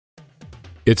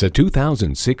It's a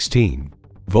 2016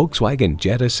 Volkswagen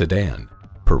Jetta Sedan.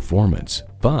 Performance,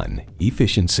 fun,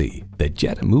 efficiency. The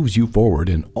Jetta moves you forward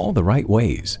in all the right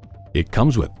ways. It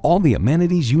comes with all the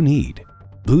amenities you need.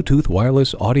 Bluetooth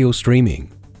wireless audio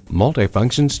streaming,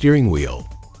 multifunction steering wheel,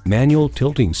 manual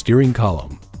tilting steering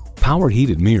column, power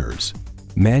heated mirrors,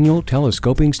 manual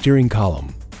telescoping steering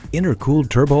column, intercooled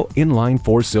turbo inline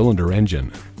 4-cylinder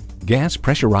engine, gas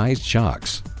pressurized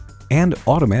shocks, and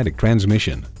automatic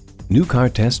transmission. New Car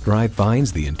Test Drive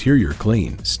finds the interior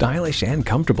clean, stylish, and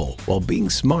comfortable while being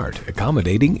smart,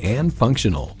 accommodating, and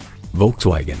functional.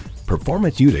 Volkswagen,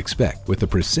 performance you'd expect with the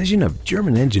precision of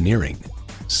German engineering.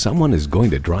 Someone is going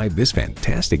to drive this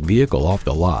fantastic vehicle off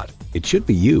the lot. It should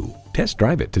be you. Test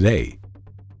drive it today.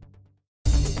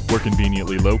 We're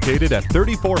conveniently located at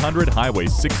 3400 Highway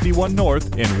 61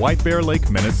 North in White Bear Lake,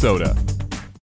 Minnesota.